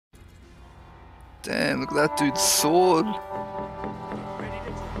Damn, look at that dude's sword.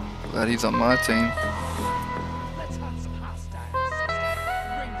 Glad he's on my team.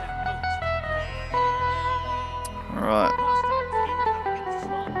 Alright.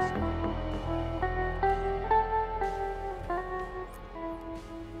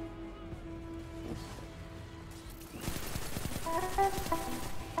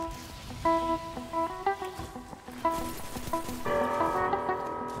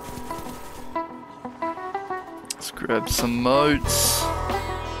 Let's grab some motes.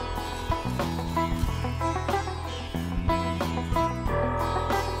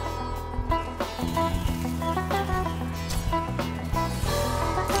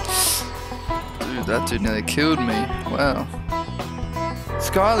 Dude, that dude nearly killed me. Wow.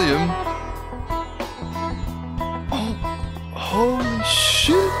 Skylium? Oh, holy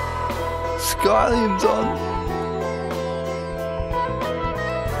shit! Skylium's on.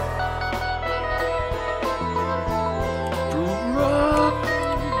 Bruh.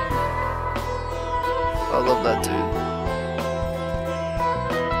 I love that dude.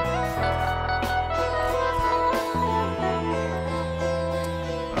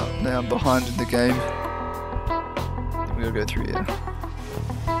 Now I'm behind in the game. We gotta go through here.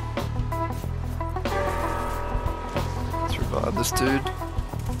 Let's revive this dude.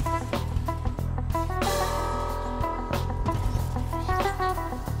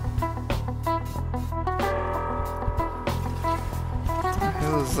 What the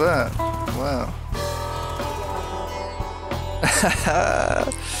hell is that? Wow.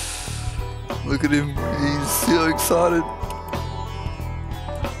 Look at him, he's so excited.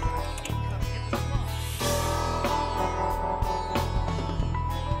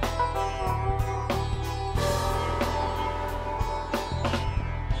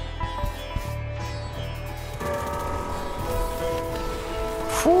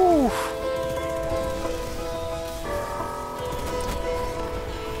 Whew.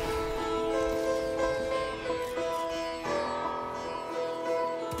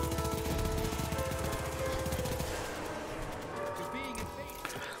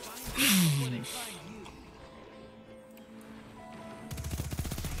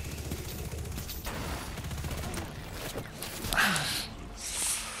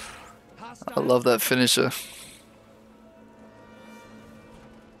 I love that finisher.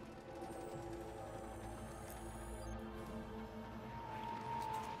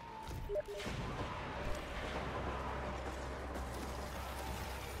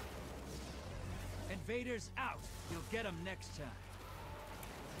 Invaders out. You'll get them next time.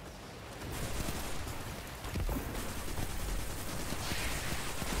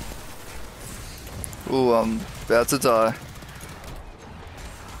 Ooh, I'm about to die.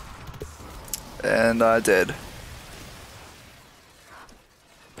 And I did.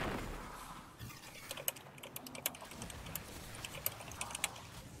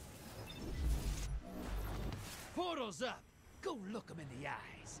 Portals up. Go look them in the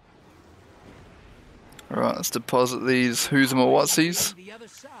eyes. Alright, let's deposit these who's and whatsies. The other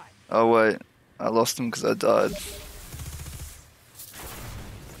side. Oh wait, I lost them because I died.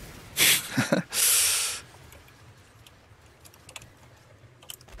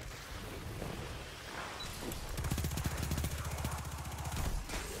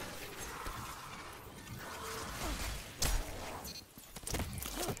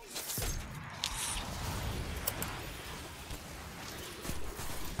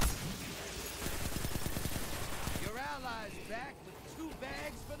 Your allies back with 2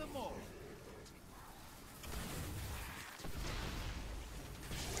 bags for the mole.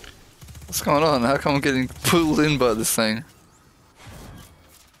 What's going on? How come I'm getting pulled in by this thing?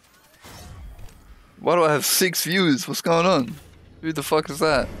 Why do I have 6 views? What's going on? Who the fuck is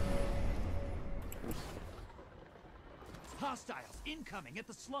that? Hostiles incoming at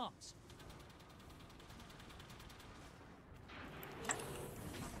the slums.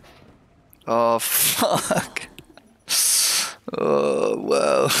 Oh fuck. Oh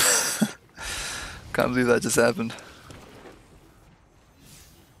wow. Can't believe that just happened.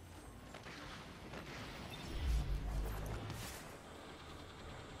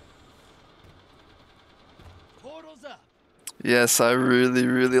 Portals up. Yes, I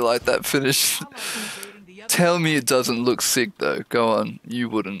really like that finish. Tell me it doesn't look sick though. Go on, you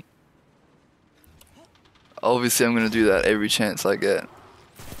wouldn't. Obviously I'm gonna do that every chance I get.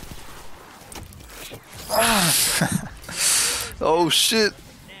 Oh shit!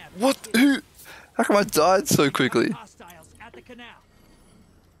 What? Who? How come I died so quickly? Hostiles at the canal.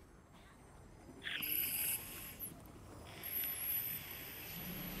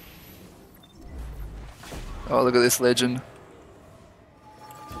 Oh, look at this legend.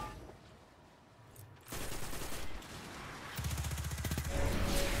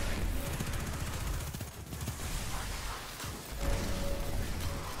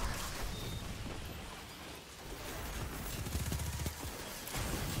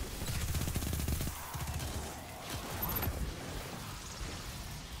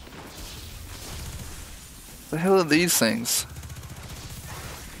 The hell are these things?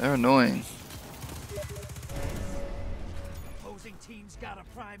 They're annoying. Opposing team's got a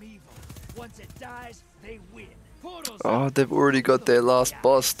prime evil. Once it dies, they win. Portals Oh, they've already got their last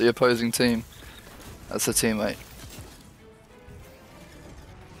boss, the opposing team. That's a teammate.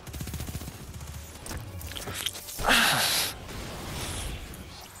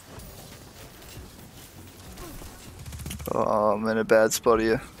 Oh, I'm in a bad spot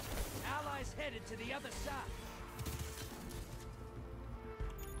here. Allies headed to the other side.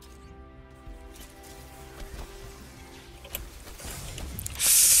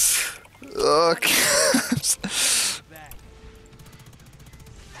 Okay. Back.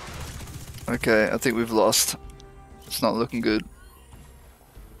 Okay, I think we've lost. It's not looking good.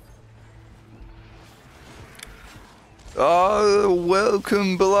 Oh,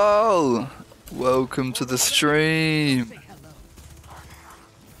 welcome Bilal. Welcome to the stream. Say hello.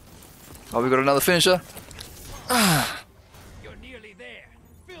 Oh, we got another finisher. You're nearly there.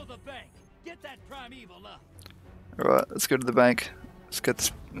 Fill the bank. Get that prime evil up. All right, let's go to the bank.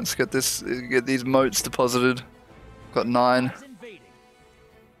 Get these motes deposited. Got 9. It's invading.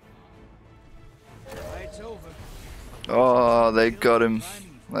 Fight's over. Oh, they got him.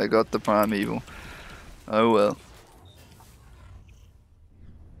 They got the primeval. Oh well.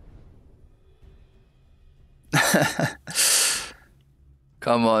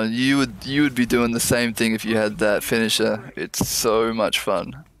 Come on, you would be doing the same thing if you had that finisher. It's so much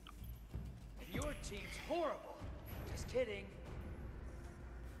fun. Your team's horrible. Just kidding.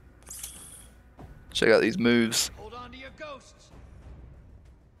 Check out these moves. Hold on to your ghosts.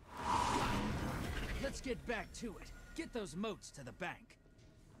 Let's get back to it. Get those moats to the bank.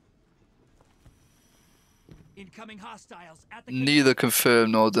 Incoming hostiles at the Neither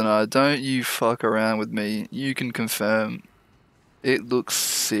confirm nor deny. Don't you fuck around with me. You can confirm. It looks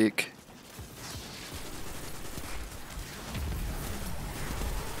sick.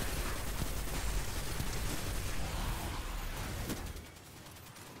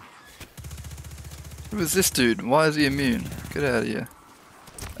 Who is this dude? Why is he immune? Get out of here.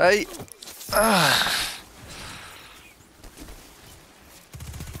 Hey! Ah!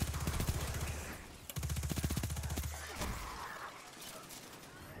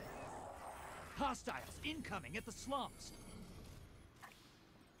 hostiles incoming at the slums.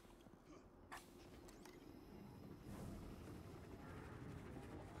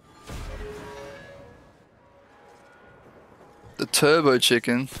 The Turbo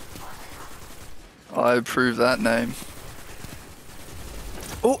Chicken. I approve that name.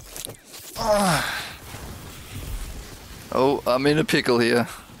 Oh! Ah. Oh, I'm in a pickle here.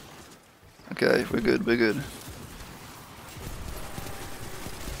 Okay, we're good, we're good.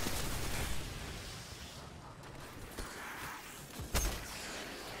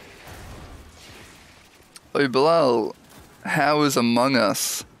 Oh, Bilal, how is Among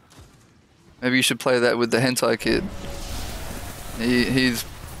Us? Maybe you should play that with the hentai kid. He's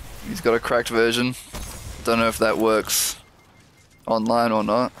got a cracked version. Don't know if that works online or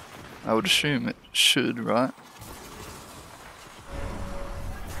not. I would assume it should, right?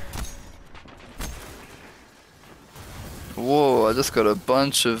 Whoa, I just got a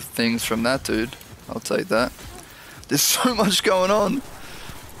bunch of things from that dude. I'll take that. There's so much going on.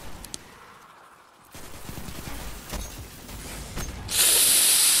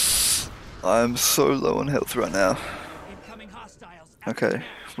 I'm so low on health right now. Incoming hostiles. Okay,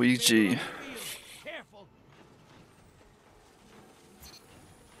 Ouija. Careful.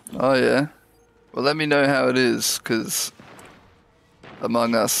 Oh yeah. Well, let me know how it is, cause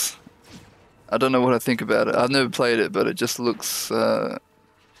Among Us. I don't know what I think about it. I've never played it, but it just looks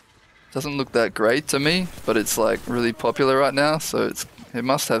doesn't look that great to me. But it's like really popular right now, so it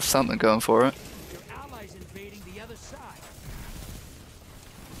must have something going for it. Your allies invading the other side.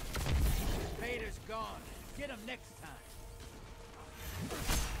 Vader's gone. Get him next time.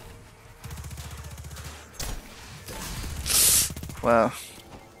 Wow.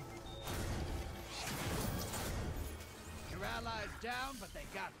 Your allies down, but they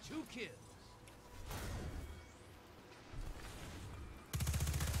got 2 kills.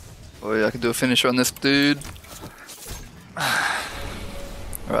 Oh yeah, I can do a finisher on this dude. Alright,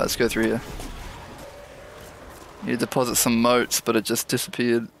 let's go through here. Need to deposit some motes, but it just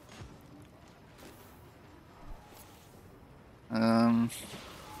disappeared.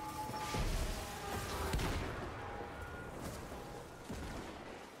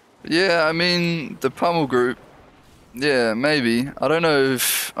 Yeah, I mean the Pummel group. Yeah, maybe. I don't know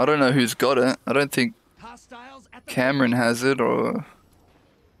who's got it. I don't think Hostiles at the Cameron has it, or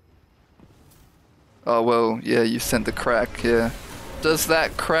oh well, yeah, you sent the crack. Yeah, does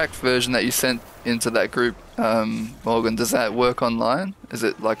that cracked version that you sent into that group, Morgan, does that work online? Is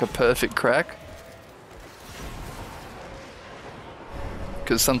it like a perfect crack?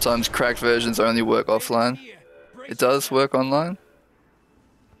 Because sometimes cracked versions only work offline. It does work online?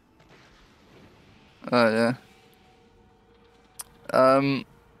 Oh yeah.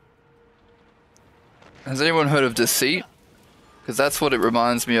 Has anyone heard of Deceit? Because that's what it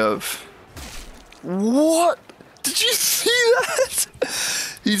reminds me of. What? Did you see that?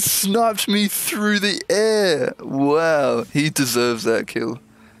 He sniped me through the air. Wow, he deserves that kill.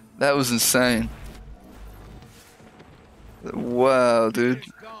 That was insane. Wow, dude.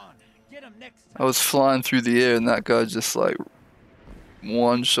 I was flying through the air and that guy just like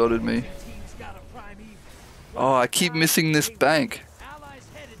one-shotted me. Oh, I keep missing this bank.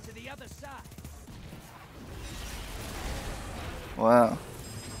 Wow.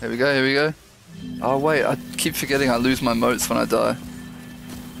 Here we go, here we go. Oh wait, I keep forgetting I lose my motes when I die.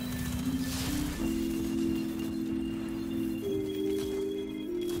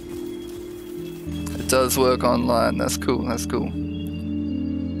 It does work online, that's cool, that's cool.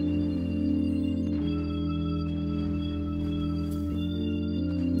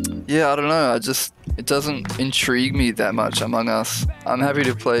 Yeah, I don't know, it doesn't intrigue me that much, Among Us. I'm happy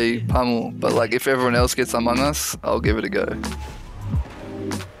to play Pummel, but like if everyone else gets Among Us, I'll give it a go.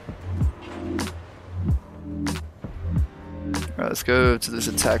 Alright, let's go to this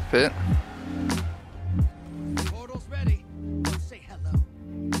attack pit.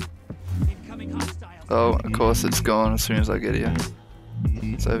 Oh, of course it's gone as soon as I get here.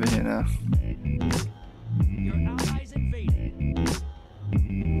 It's over here now.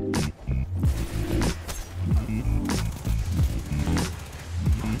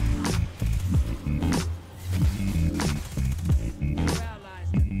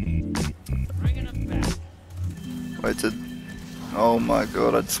 Wait, oh my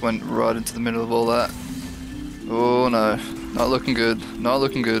god, I just went right into the middle of all that. Oh no, not looking good, not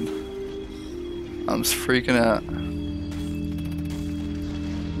looking good. I'm just freaking out.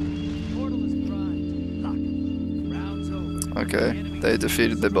 Okay, they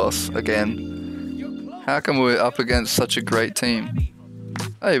defeated their boss again. How come we're up against such a great team?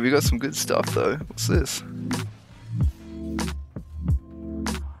 Hey, we got some good stuff though. What's this?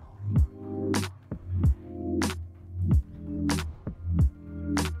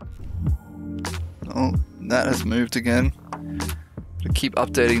 Oh, that has moved again. Gotta keep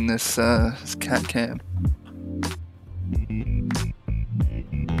updating this, this cat cam.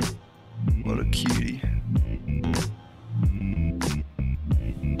 What a cutie.